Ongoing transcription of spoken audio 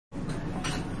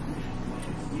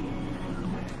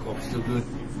Coffee's still good.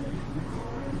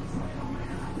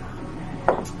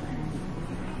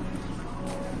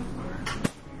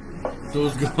 So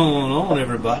what's going on,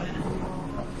 everybody?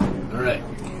 All right.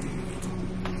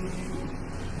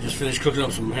 Just finished cooking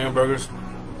up some hamburgers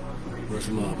for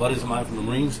some buddies of mine from the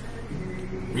Marines.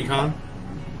 Recon.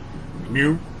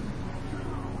 Mew.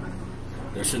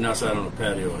 They're sitting outside on the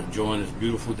patio enjoying this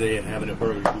beautiful day and having their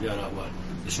burgers. We got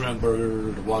the shrimp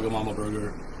burger, the Wagamama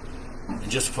burger, and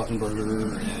just a fucking burger.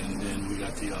 And then we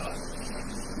got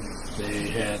they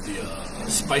had the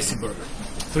spicy burger.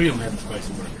 3 of them had the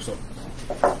spicy burger. So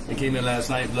they came in last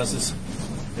night, bless us.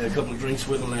 Had a couple of drinks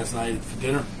with them last night for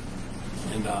dinner.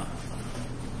 And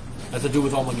as I do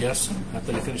with all my guests,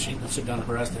 after they finish eating, I sit down and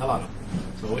harass the hell out of them.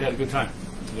 So we had a good time.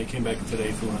 And they came back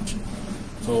today for lunch.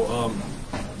 So,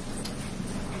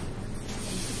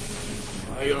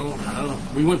 I don't know.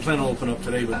 We weren't planning on opening up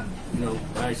today, but,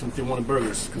 I asked them if they wanted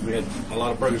burgers, because we had a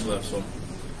lot of burgers left, so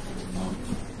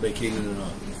they came in and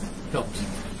helped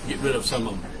get rid of some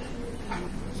of them.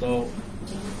 So,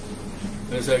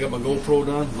 as I got my GoPro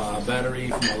done, my battery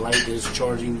for my light is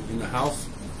charging in the house.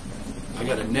 I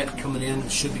got a net coming in,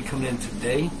 should be coming in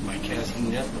today, my casting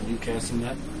net, my new casting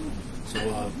net.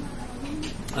 So,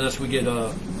 unless we get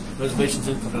reservations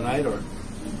in for tonight, or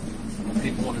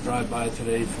people want to drive by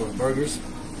today for burgers,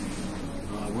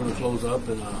 we're going to close up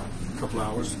in a couple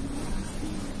hours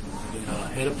and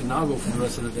head up to Nago for the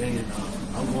rest of the day. And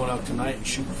I'm going out tonight and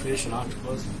shoot fish and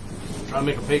octopus, try to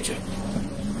make a paycheck.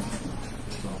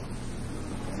 So,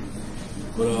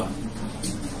 but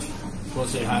I want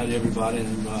to say hi to everybody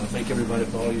and thank everybody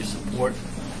for all your support.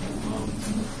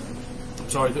 I'm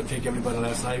sorry I couldn't take everybody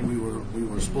last night. We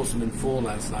were supposed to have been full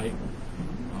last night.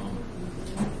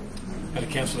 Had a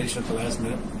cancellation at the last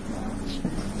minute.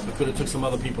 I could have took some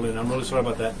other people in. I'm really sorry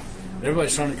about that.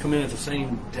 Everybody's trying to come in at the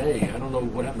same day. I don't know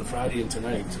what happened to Friday and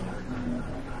tonight. So,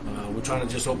 we're trying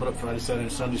to just open up Friday, Saturday,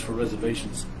 and Sundays for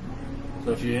reservations.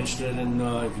 So if you're interested in,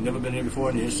 if you've never been here before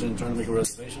and you're interested in trying to make a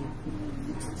reservation,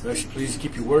 please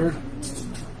keep your word.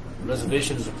 The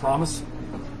reservation is a promise.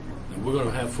 And we're going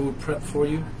to have food prepped for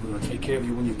you. We're going to take care of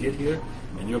you when you get here.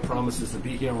 And your promise is to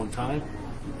be here on time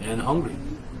and hungry.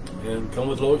 And come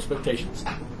with low expectations.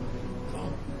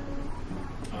 So,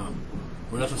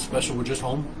 we're nothing special. We're just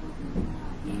home.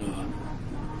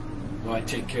 And I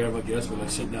take care of our guests. We like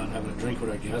sitting down and having a drink with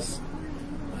our guests.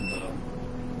 And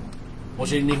も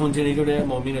し日本人いるね、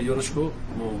もうみんなよろしく、もう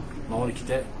周り来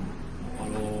て、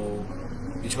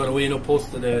一番上のポス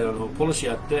トでポリシ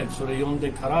ーあって、それ読んで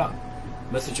から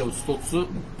メッセージを一つ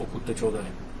送ってちょうだい。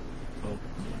So,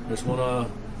 there's one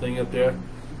thing up there.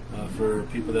 For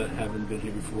people that haven't been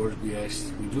here before, we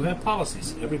do have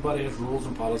policies. Everybody has rules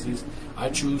and policies. I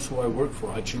choose who I work for.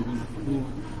 I choose who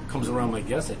comes around my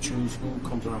guests. I choose who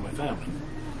comes around my family.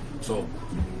 So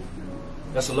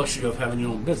that's the luxury of having your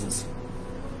own business.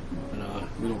 And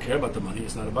we don't care about the money.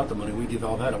 It's not about the money. We give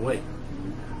all that away.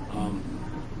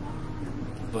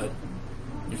 But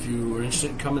if you are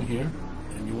interested in coming here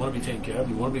and you want to be taken care of,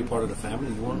 you want to be a part of the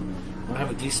family, you want to have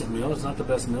a decent meal. It's not the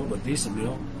best meal, but decent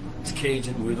meal. It's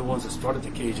Cajun. We're the ones that started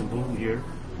the Cajun boom here.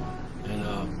 And,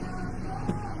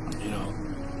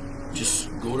 just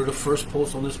go to the first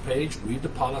post on this page, read the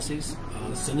policies,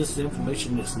 send us the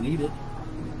information that's needed,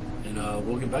 and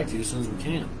we'll get back to you as soon as we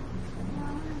can.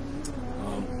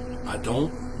 I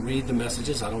don't read the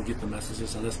messages. I don't get the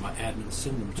messages unless my admins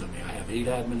send them to me. I have 8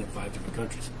 admins in 5 different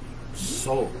countries.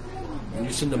 So, when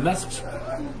you send a message,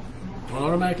 don't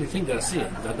automatically think that I see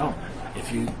it. I don't.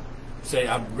 If you say,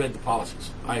 I've read the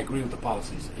policies, I agree with the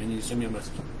policies, and you send me a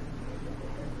message,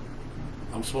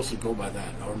 I'm supposed to go by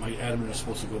that, or my admin is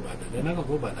supposed to go by that. They're not going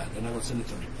to go by that. They're not going to send it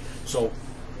to me. So,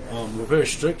 we're very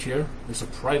strict here. It's a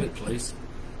private place.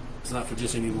 It's not for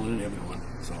just anyone and everyone.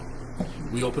 So,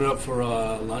 we open it up for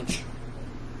lunch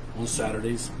on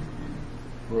Saturdays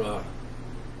for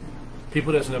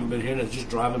people that's never been here, that's just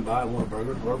driving by and want a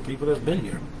burger, or people that's been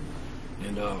here.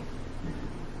 And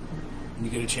you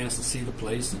get a chance to see the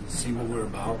place and see what we're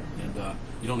about, and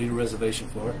you don't need a reservation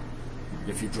for it.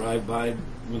 If you drive by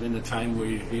within the time where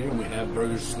you're here and we have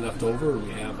burgers left over, or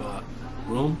we have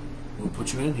room, we'll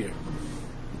put you in here.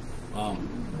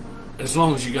 As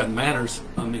long as you got manners,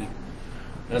 I mean,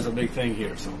 that's a big thing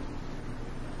here. So,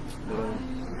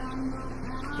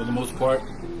 for the most part,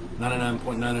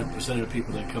 99.99% of the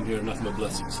people that come here are nothing but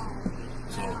blessings.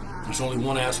 So, there's only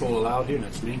one asshole allowed here, and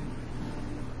that's me.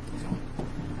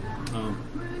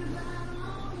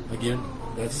 Again,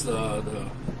 that's the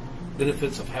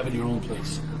benefits of having your own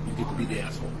place. You get to be the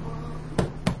asshole.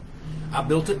 I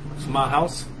built it. It's my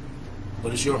house,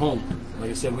 but it's your home.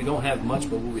 Like I said, we don't have much,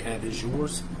 but what we have is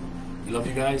yours. We love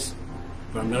you guys.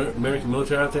 For our American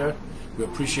military out there, we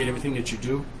appreciate everything that you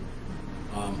do.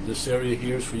 This area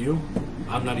here is for you.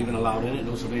 I'm not even allowed in it.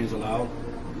 No civilians allowed.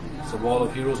 It's a wall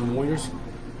of heroes and warriors. You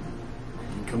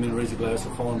can come in and raise a glass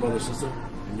of fallen brother or sister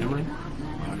in memory.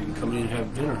 You can come in and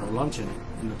have dinner or lunch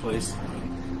in the place.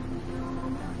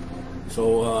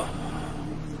 So, like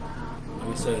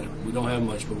I said, we don't have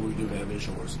much, but we do have is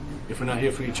yours. If we're not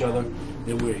here for each other,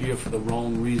 then we're here for the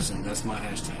wrong reason. That's my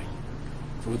hashtag.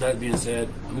 So with that being said,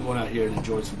 I'm going out here and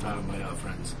enjoy some time with my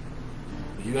friends.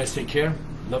 You guys take care.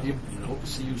 Love you, and I hope to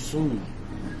see you soon.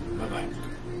 Bye-bye.